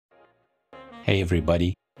Hey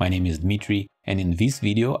everybody, my name is Dmitry, and in this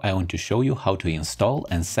video I want to show you how to install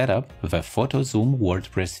and set up the Photozoom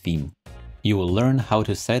WordPress theme. You will learn how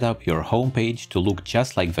to set up your homepage to look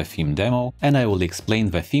just like the theme demo, and I will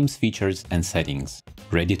explain the theme's features and settings.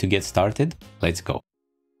 Ready to get started? Let's go!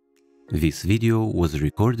 This video was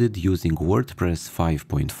recorded using WordPress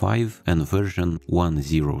 5.5 and version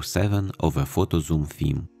 1.07 of a Photozoom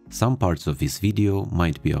theme. Some parts of this video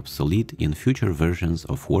might be obsolete in future versions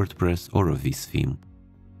of WordPress or of this theme.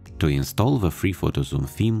 To install the free Photozoom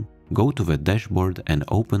theme, go to the dashboard and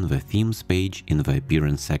open the themes page in the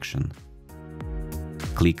Appearance section.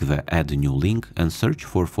 Click the Add New link and search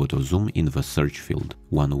for Photozoom in the search field,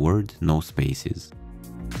 one word, no spaces.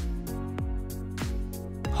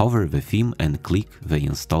 Hover the theme and click the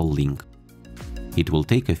Install link. It will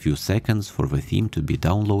take a few seconds for the theme to be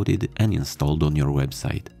downloaded and installed on your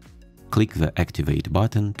website. Click the Activate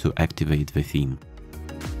button to activate the theme.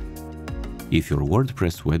 If your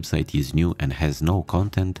WordPress website is new and has no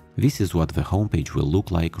content, this is what the homepage will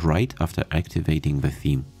look like right after activating the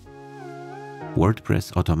theme.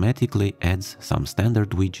 WordPress automatically adds some standard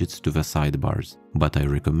widgets to the sidebars, but I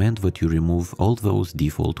recommend that you remove all those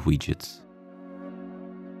default widgets.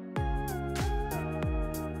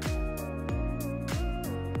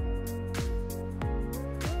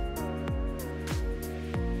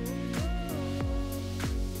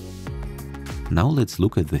 Now let's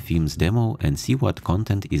look at the theme's demo and see what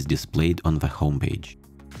content is displayed on the homepage.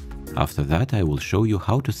 After that, I will show you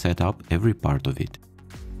how to set up every part of it.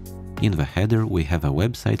 In the header, we have a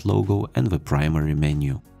website logo and the primary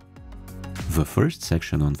menu. The first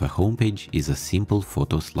section on the homepage is a simple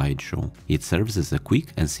photo slideshow. It serves as a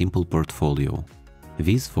quick and simple portfolio.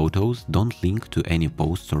 These photos don't link to any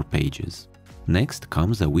posts or pages. Next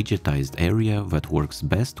comes a widgetized area that works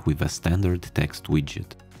best with a standard text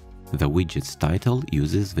widget. The widget's title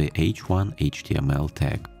uses the h1 HTML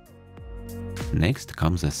tag. Next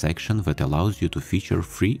comes a section that allows you to feature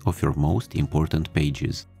 3 of your most important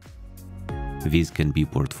pages. These can be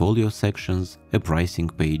portfolio sections, a pricing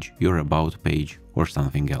page, your about page, or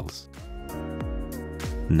something else.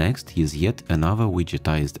 Next is yet another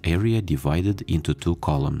widgetized area divided into 2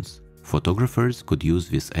 columns. Photographers could use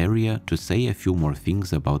this area to say a few more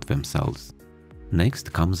things about themselves.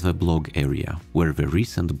 Next comes the blog area, where the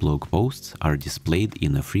recent blog posts are displayed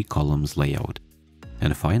in a 3 columns layout.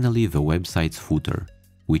 And finally the website's footer,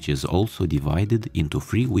 which is also divided into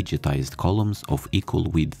 3 widgetized columns of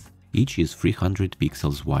equal width, each is 300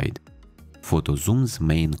 pixels wide. Photozoom's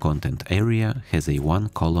main content area has a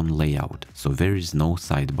 1-column layout, so there is no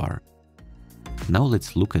sidebar. Now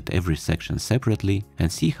let's look at every section separately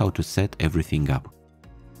and see how to set everything up.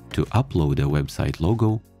 To upload a website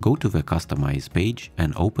logo, go to the Customize page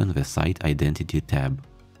and open the Site Identity tab.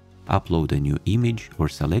 Upload a new image or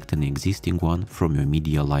select an existing one from your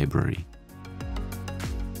media library.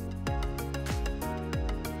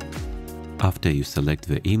 After you select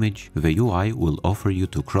the image, the UI will offer you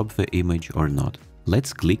to crop the image or not.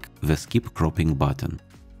 Let's click the Skip Cropping button.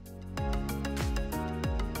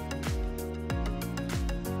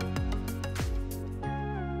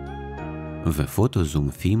 The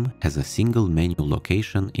Photozoom theme has a single menu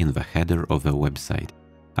location in the header of a website.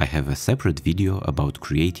 I have a separate video about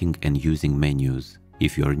creating and using menus.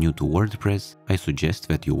 If you are new to WordPress, I suggest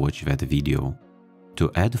that you watch that video.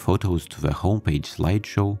 To add photos to the homepage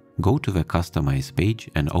slideshow, go to the Customize page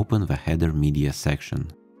and open the Header Media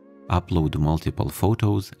section. Upload multiple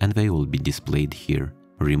photos and they will be displayed here.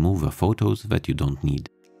 Remove the photos that you don't need.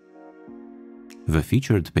 The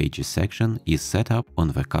Featured Pages section is set up on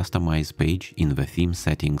the Customize page in the Theme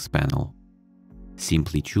Settings panel.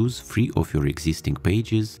 Simply choose 3 of your existing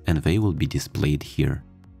pages and they will be displayed here.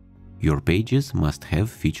 Your pages must have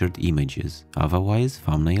featured images, otherwise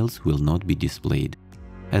thumbnails will not be displayed.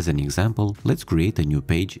 As an example, let's create a new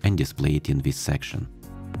page and display it in this section.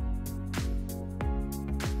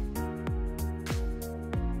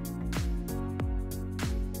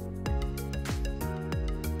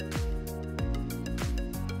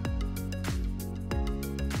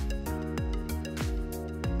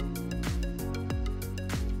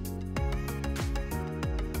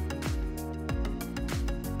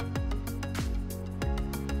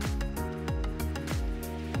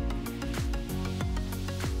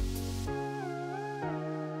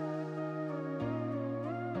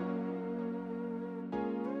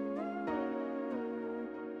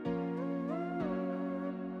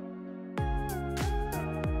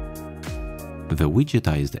 The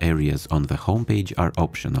widgetized areas on the homepage are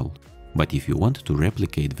optional, but if you want to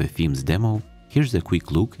replicate the theme's demo, here's a quick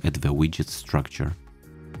look at the widget structure.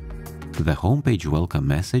 The homepage welcome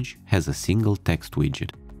message has a single text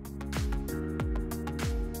widget.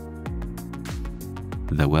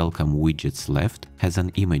 The Welcome Widgets left has an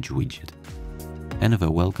image widget, and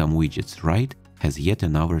the Welcome Widgets right has yet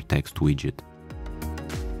another text widget.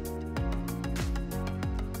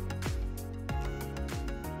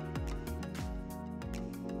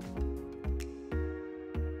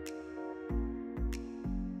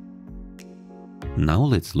 Now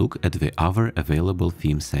let's look at the other available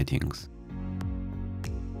theme settings.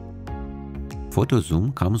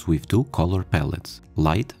 Photozoom comes with two color palettes,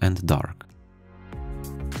 light and dark.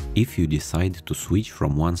 If you decide to switch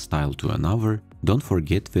from one style to another, don't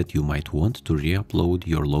forget that you might want to re-upload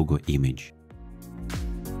your logo image.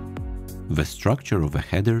 The structure of a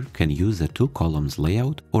header can use a two columns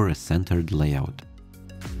layout or a centered layout.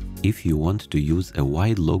 If you want to use a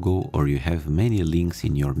wide logo or you have many links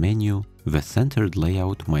in your menu, the centered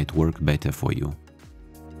layout might work better for you.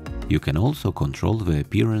 You can also control the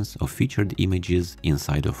appearance of featured images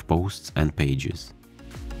inside of posts and pages.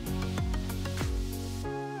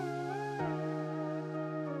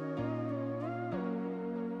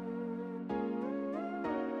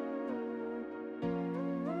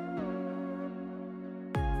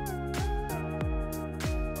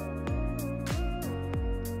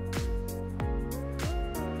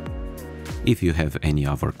 If you have any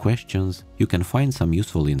other questions, you can find some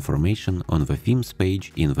useful information on the Themes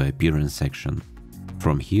page in the Appearance section.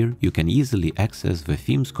 From here, you can easily access the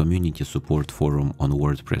Themes Community Support Forum on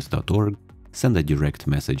WordPress.org, send a direct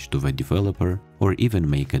message to the developer, or even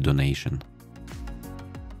make a donation.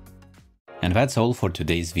 And that's all for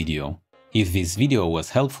today's video. If this video was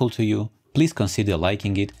helpful to you, please consider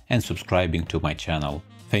liking it and subscribing to my channel.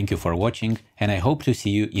 Thank you for watching, and I hope to see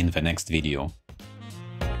you in the next video.